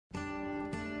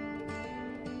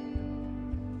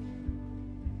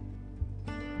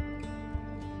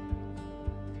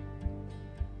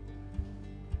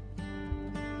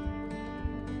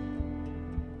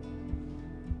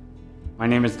My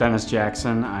name is Dennis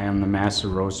Jackson. I am the Master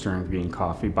Roaster and Green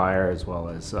Coffee Buyer, as well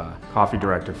as Coffee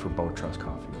Director for Bow Truss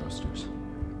Coffee Roasters.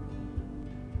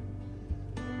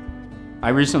 I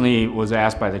recently was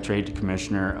asked by the Trade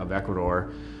Commissioner of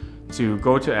Ecuador to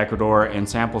go to Ecuador and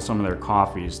sample some of their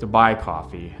coffees, to buy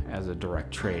coffee as a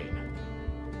direct trade.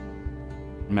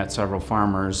 Met several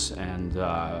farmers and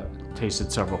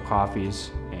tasted several coffees,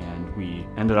 and we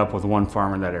ended up with one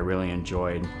farmer that I really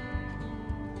enjoyed.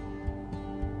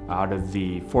 Out of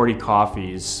the 40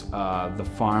 coffees, the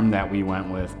farm that we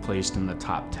went with placed in the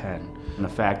top 10. And the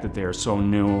fact that they are so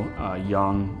new,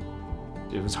 young,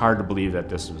 it was hard to believe that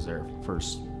this was their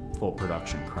first full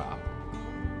production crop.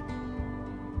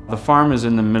 The farm is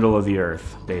in the middle of the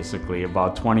earth, basically,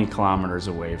 about 20 kilometers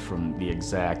away from the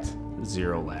exact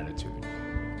zero latitude.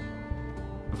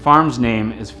 The farm's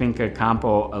name is Finca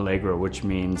Campo Alegre, which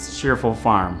means cheerful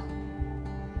farm.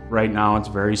 Right now it's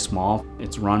very small.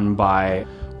 It's run by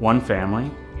one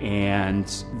family,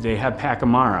 and they have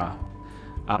Pacamara,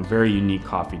 a very unique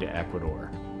coffee to Ecuador.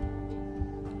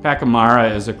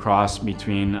 Pacamara is a cross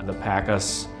between the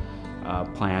Pacas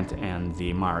plant and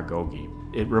the Maragogi.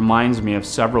 It reminds me of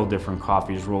several different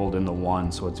coffees rolled into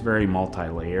one, so it's very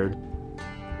multi-layered.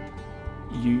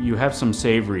 You have some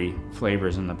savory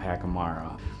flavors in the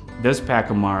Pacamara. This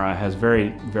Pacamara has very,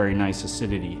 very nice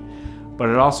acidity, but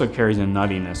it also carries a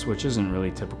nuttiness, which isn't really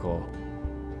typical.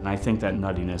 And I think that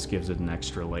nuttiness gives it an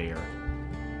extra layer.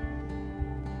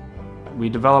 We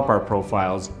develop our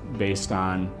profiles based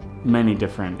on many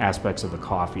different aspects of the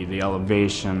coffee, the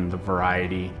elevation, the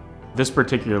variety. This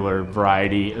particular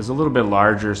variety is a little bit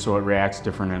larger, so it reacts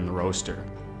different in the roaster.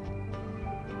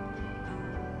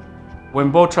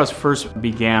 When Bow Truss first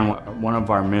began, one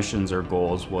of our missions or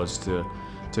goals was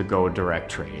to go direct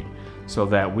trade, so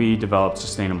that we develop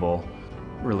sustainable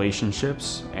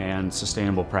relationships and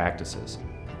sustainable practices.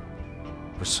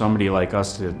 For somebody like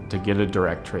us to get a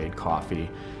direct trade coffee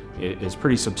is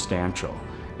pretty substantial.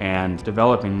 And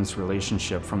developing this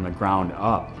relationship from the ground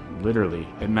up, literally,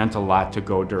 it meant a lot to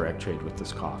go direct trade with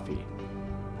this coffee.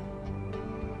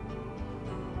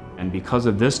 And because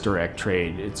of this direct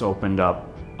trade, it's opened up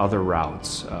other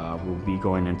routes. We'll be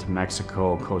going into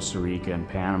Mexico, Costa Rica, and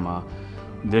Panama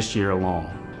this year alone.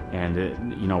 And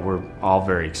we're all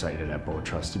very excited at Bow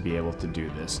Truss to be able to do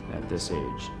this at this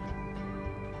age.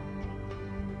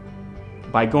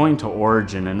 By going to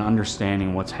origin and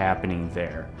understanding what's happening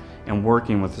there and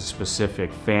working with a specific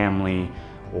family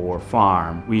or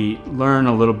farm, we learn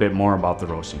a little bit more about the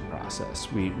roasting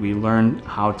process. We learn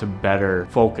how to better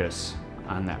focus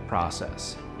on that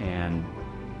process and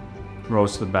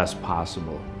roast the best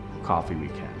possible coffee we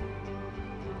can.